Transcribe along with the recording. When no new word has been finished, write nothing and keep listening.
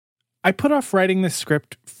I put off writing this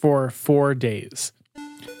script for 4 days.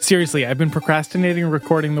 Seriously, I've been procrastinating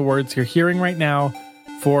recording the words you're hearing right now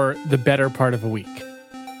for the better part of a week.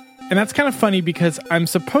 And that's kind of funny because I'm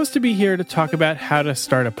supposed to be here to talk about how to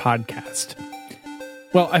start a podcast.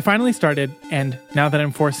 Well, I finally started, and now that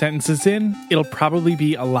I'm 4 sentences in, it'll probably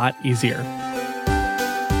be a lot easier.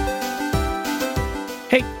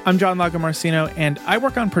 Hey, I'm John Lagomarsino, and I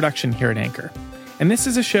work on production here at Anchor. And this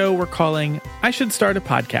is a show we're calling I Should Start a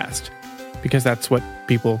Podcast, because that's what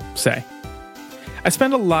people say. I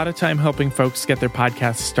spend a lot of time helping folks get their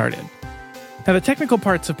podcasts started. Now, the technical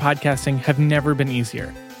parts of podcasting have never been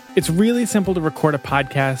easier. It's really simple to record a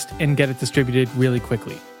podcast and get it distributed really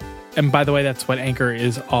quickly. And by the way, that's what Anchor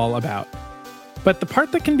is all about. But the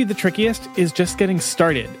part that can be the trickiest is just getting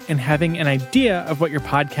started and having an idea of what your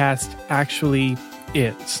podcast actually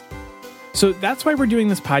is. So that's why we're doing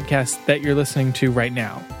this podcast that you're listening to right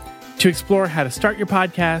now, to explore how to start your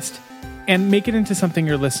podcast and make it into something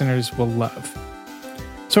your listeners will love.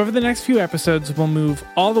 So over the next few episodes, we'll move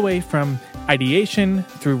all the way from ideation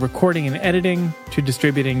through recording and editing to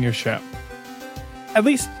distributing your show. At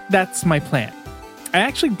least that's my plan. I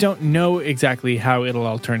actually don't know exactly how it'll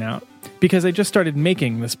all turn out because I just started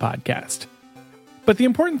making this podcast. But the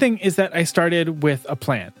important thing is that I started with a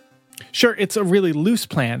plan. Sure, it's a really loose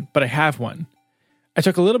plan, but I have one. I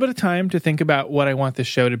took a little bit of time to think about what I want this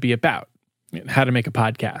show to be about, how to make a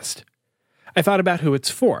podcast. I thought about who it's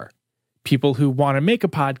for, people who want to make a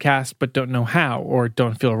podcast but don't know how or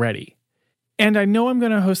don't feel ready. And I know I'm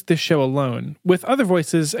going to host this show alone, with other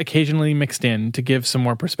voices occasionally mixed in to give some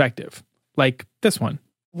more perspective, like this one.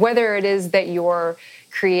 Whether it is that you're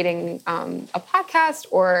creating a podcast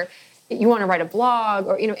or you want to write a blog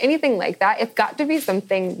or anything like that, it's got to be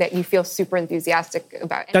something that you feel super enthusiastic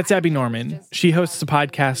about. That's Abby Norman. She hosts a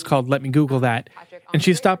podcast called Let Me Google That, and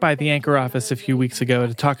she stopped by the Anchor office a few weeks ago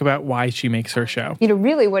to talk about why she makes her show.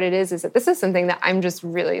 Really what it is that this is something that I'm just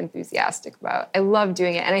really enthusiastic about. I love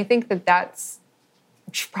doing it, and I think that that's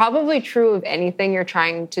probably true of anything you're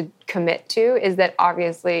trying to commit to, is that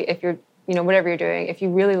obviously if you're, whatever you're doing, if you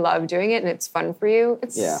really love doing it and it's fun for you,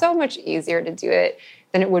 it's so much easier to do it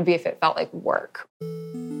than it would be if it felt like work.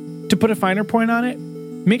 To put a finer point on it,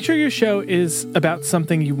 make sure your show is about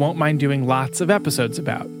something you won't mind doing lots of episodes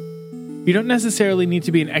about. You don't necessarily need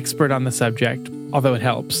to be an expert on the subject, although it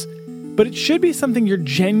helps, but it should be something you're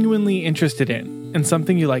genuinely interested in and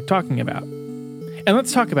something you like talking about. And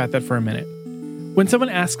let's talk about that for a minute. When someone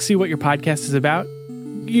asks you what your podcast is about,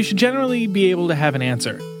 you should generally be able to have an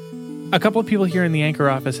answer. A couple of people here in the Anchor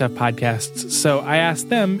office have podcasts, so I asked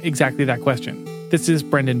them exactly that question. This is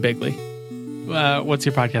Brendan Bigley. What's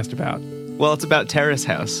your podcast about? Well, it's about Terrace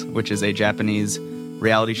House, which is a Japanese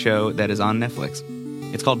reality show that is on Netflix.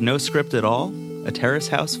 It's called No Script at All, a Terrace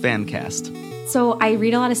House fan cast. So I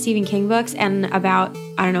read a lot of Stephen King books, and about,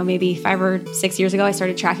 maybe 5 or 6 years ago, I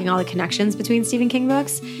started tracking all the connections between Stephen King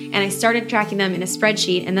books, and I started tracking them in a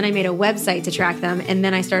spreadsheet, and then I made a website to track them, and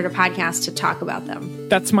then I started a podcast to talk about them.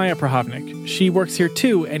 That's Maya Prahovnik. She works here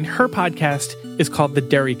too, and her podcast is called The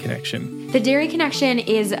Dairy Connection. The Dairy Connection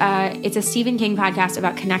is it's a Stephen King podcast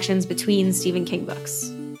about connections between Stephen King books.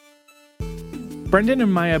 Brendan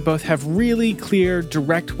and Maya both have really clear,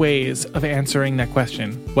 direct ways of answering that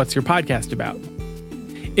question. What's your podcast about?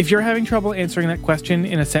 If you're having trouble answering that question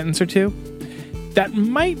in a sentence or two, that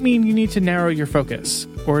might mean you need to narrow your focus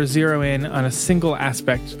or zero in on a single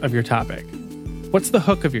aspect of your topic. What's the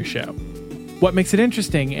hook of your show? What makes it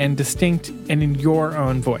interesting and distinct and in your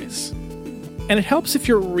own voice? And it helps if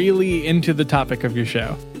you're really into the topic of your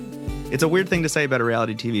show. It's a weird thing to say about a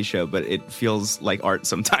reality TV show, but it feels like art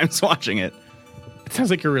sometimes watching it. It sounds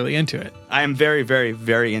like you're really into it. I am very, very,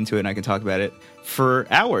 very into it, and I can talk about it for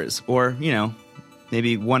hours or,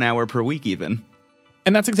 maybe 1 hour per week even.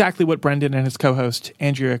 And that's exactly what Brendan and his co-host,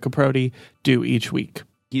 Andrea Caprodi, do each week.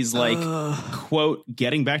 He's like, quote,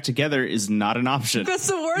 getting back together is not an option. That's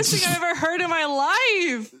the worst thing I've ever heard in my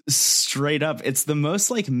life. Straight up. It's the most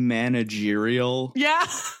managerial. Yeah.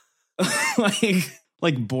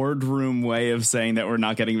 like boardroom way of saying that we're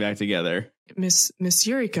not getting back together. Miss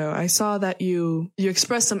Yuriko, I saw that you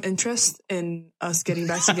expressed some interest in us getting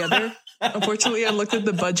back together. Unfortunately, I looked at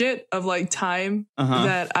the budget of time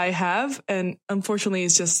that I have, and unfortunately,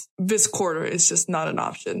 it's just this quarter is just not an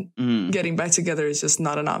option. Getting back together is just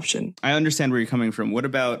not an option. I understand where you're coming from. What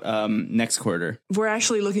about next quarter? We're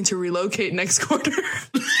actually looking to relocate next quarter.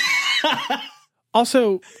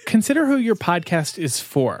 Also, consider who your podcast is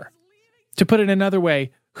for. To put it another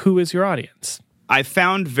way, who is your audience? I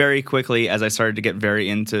found very quickly, as I started to get very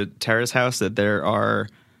into Terrace House, that there are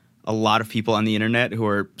a lot of people on the internet who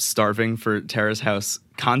are starving for Terrace House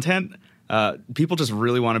content. People just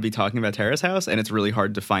really want to be talking about Terrace House, and it's really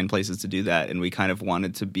hard to find places to do that. And we kind of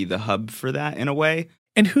wanted to be the hub for that in a way.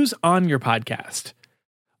 And who's on your podcast?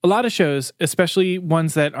 A lot of shows, especially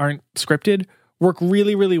ones that aren't scripted, work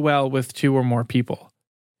really, really well with 2 or more people.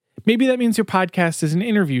 Maybe that means your podcast is an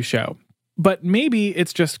interview show, but maybe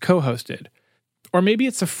it's just co-hosted. Or maybe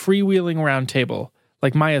it's a freewheeling roundtable,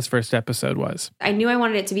 like Maya's first episode was. I knew I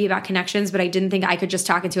wanted it to be about connections, but I didn't think I could just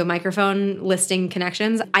talk into a microphone listing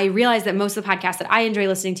connections. I realized that most of the podcasts that I enjoy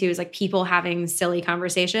listening to is like people having silly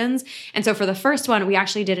conversations. And so for the first one, we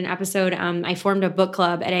actually did an episode. I formed a book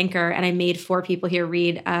club at Anchor, and I made 4 people here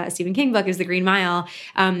read a Stephen King book. It was The Green Mile.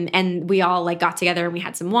 And we all like got together and we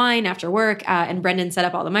had some wine after work. And Brendan set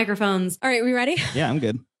up all the microphones. All right, we ready? Yeah, I'm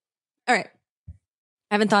good. All right.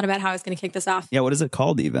 I haven't thought about how I was going to kick this off. Yeah, what is it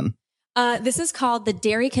called even? This is called the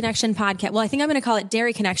Dairy Connection Podcast. Well, I think I'm going to call it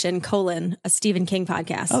Dairy Connection, a Stephen King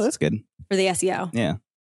podcast. Oh, that's good. For the SEO. Yeah.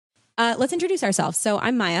 Let's introduce ourselves. So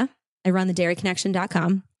I'm Maya. I run the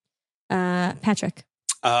dairyconnection.com. Patrick.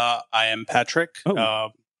 I am Patrick. Oh.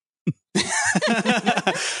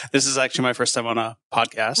 This is actually my first time on a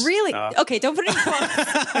podcast. Really? Okay, don't put it in quotes.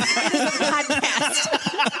 It is a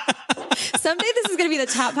podcast. Someday this is going to be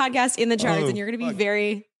the top podcast in the charts, and you're going to be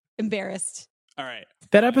very embarrassed. All right.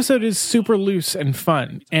 That episode is super loose and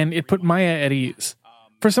fun, and it put Maya at ease.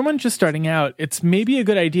 For someone just starting out, it's maybe a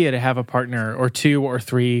good idea to have a partner or 2 or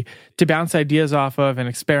 3 to bounce ideas off of and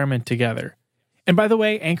experiment together. And by the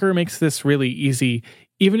way, Anchor makes this really easy,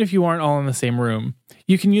 even if you aren't all in the same room.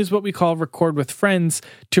 You can use what we call record with friends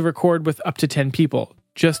to record with up to 10 people,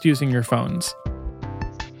 just using your phones.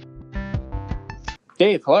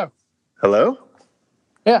 Dave, hello. Hello?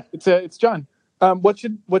 Yeah, it's John. What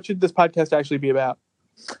should this podcast actually be about?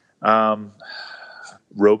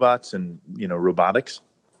 Robots and, robotics.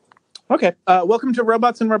 Okay. Welcome to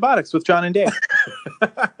Robots and Robotics with John and Dave.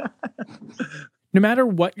 No matter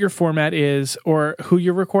what your format is or who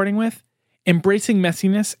you're recording with, embracing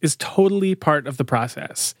messiness is totally part of the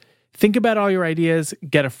process. Think about all your ideas,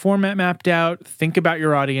 get a format mapped out, think about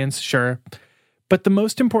your audience, sure. But the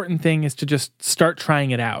most important thing is to just start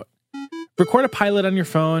trying it out. Record a pilot on your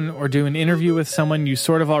phone or do an interview with someone you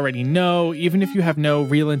sort of already know, even if you have no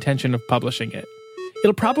real intention of publishing it.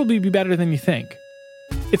 It'll probably be better than you think.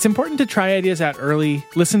 It's important to try ideas out early,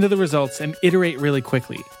 listen to the results, and iterate really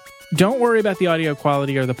quickly. Don't worry about the audio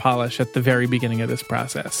quality or the polish at the very beginning of this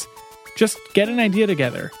process. Just get an idea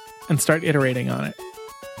together and start iterating on it.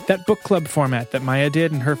 That book club format that Maya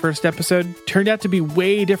did in her first episode turned out to be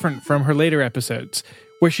way different from her later episodes,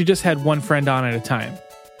 where she just had one friend on at a time.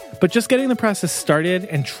 But just getting the process started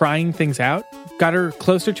and trying things out got her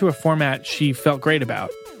closer to a format she felt great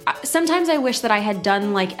about. Sometimes I wish that I had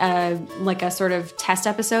done like a sort of test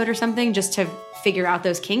episode or something just to figure out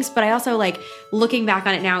those kinks. But I also looking back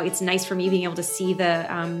on it now, it's nice for me being able to see the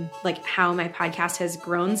how my podcast has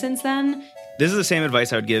grown since then. This is the same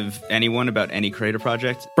advice I would give anyone about any creative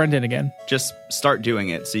project. Brendan again. Just start doing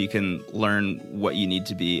it so you can learn what you need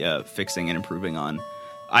to be fixing and improving on.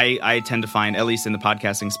 I tend to find, at least in the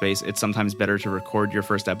podcasting space, it's sometimes better to record your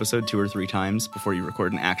first episode 2 or 3 times before you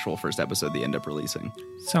record an actual first episode that you end up releasing.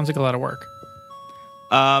 Sounds like a lot of work.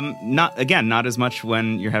 Not as much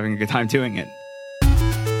when you're having a good time doing it.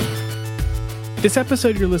 This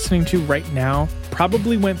episode you're listening to right now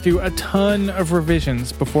probably went through a ton of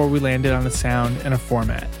revisions before we landed on a sound and a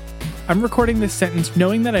format. I'm recording this sentence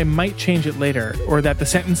knowing that I might change it later, or that the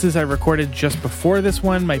sentences I recorded just before this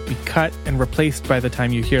one might be cut and replaced by the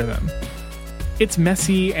time you hear them. It's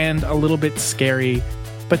messy and a little bit scary,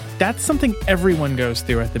 but that's something everyone goes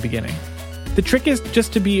through at the beginning. The trick is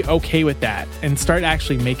just to be okay with that and start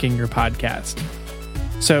actually making your podcast.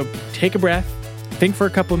 So take a breath, think for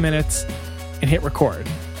a couple of minutes, and hit record.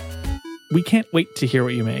 We can't wait to hear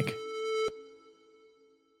what you make.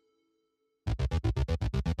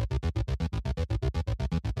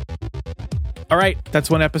 All right, that's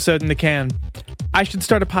one episode in the can. I Should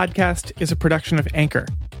Start a Podcast is a production of Anchor,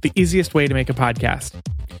 the easiest way to make a podcast.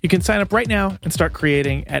 You can sign up right now and start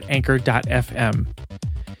creating at anchor.fm.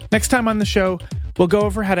 Next time on the show, we'll go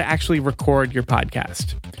over how to actually record your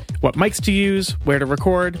podcast. What mics to use, where to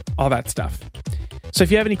record, all that stuff. So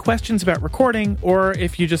if you have any questions about recording, or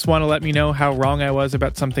if you just want to let me know how wrong I was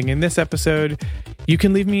about something in this episode, you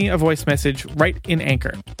can leave me a voice message right in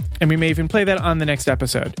Anchor. And we may even play that on the next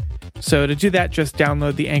episode. So to do that, just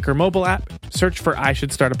download the Anchor mobile app, search for I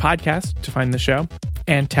Should Start a Podcast to find the show,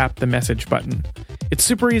 and tap the message button. It's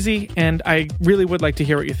super easy, and I really would like to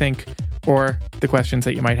hear what you think, or the questions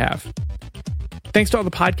that you might have. Thanks to all the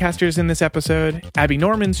podcasters in this episode. Abby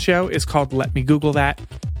Norman's show is called Let Me Google That.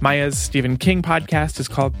 Maya's Stephen King podcast is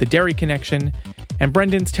called The Dairy Connection. And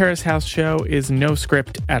Brendan's Terrace House show is no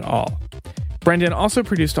script at all. Brendan also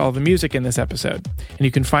produced all the music in this episode, and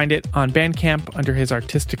you can find it on Bandcamp under his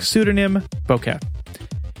artistic pseudonym, Bokeh.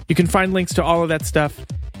 You can find links to all of that stuff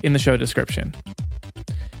in the show description.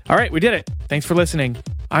 All right, we did it. Thanks for listening.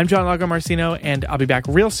 I'm John Lagomarsino, and I'll be back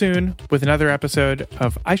real soon with another episode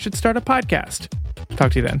of I Should Start a Podcast.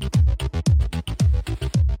 Talk to you then.